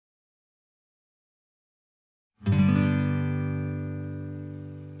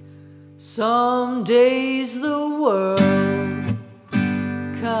Some days the world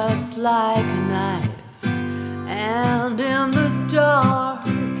cuts like a knife, and in the dark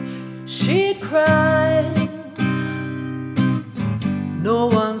she cries. No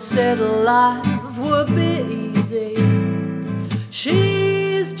one said life would be easy.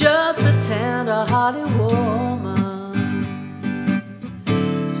 She's just a tender-hearted woman.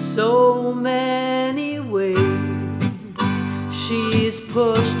 So many ways she's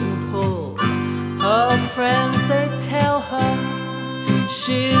pushed and pulled. Her friends, they tell her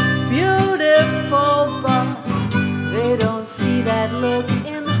she's beautiful, but they don't see that look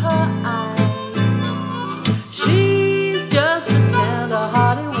in her eyes. She's just a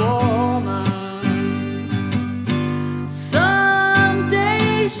tender-hearted woman.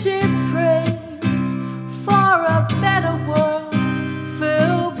 Someday she prays for a better world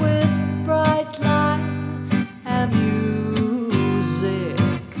filled with bright lights and music.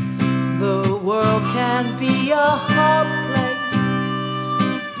 The world can be a hard place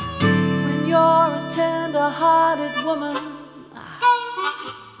when you're a tender-hearted woman.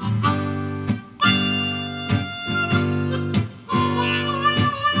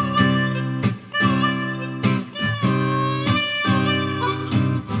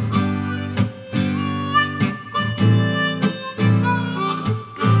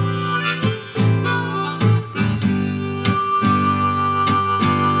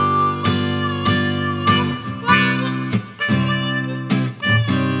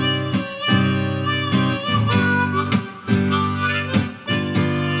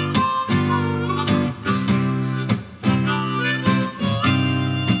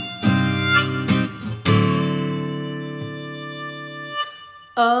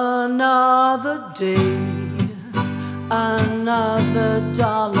 Another day, another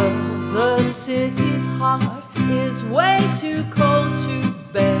dollar. The city's heart is way too cold to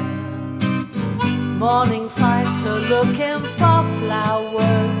bear. Morning finds her looking for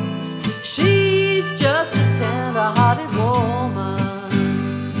flowers. She's just a tender-hearted woman.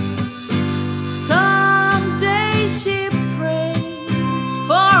 Someday she prays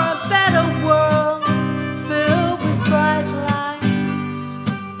for a better world filled with bright lights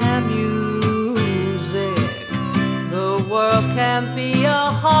and music. The world can be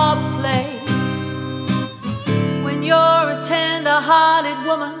a hard place when you're a tender-hearted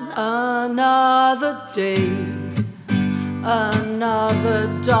woman. Another day, another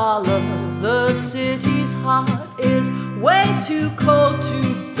dollar. The city's heart is way too cold to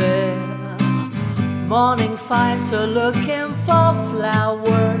bear. Morning finds her looking for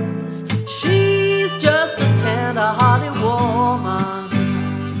flowers. She's just a tender-hearted woman.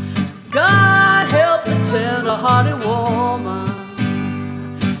 God help the tender-hearted woman.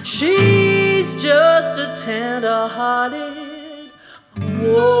 She's just a tender-hearted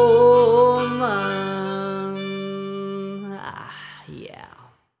woman. Yeah.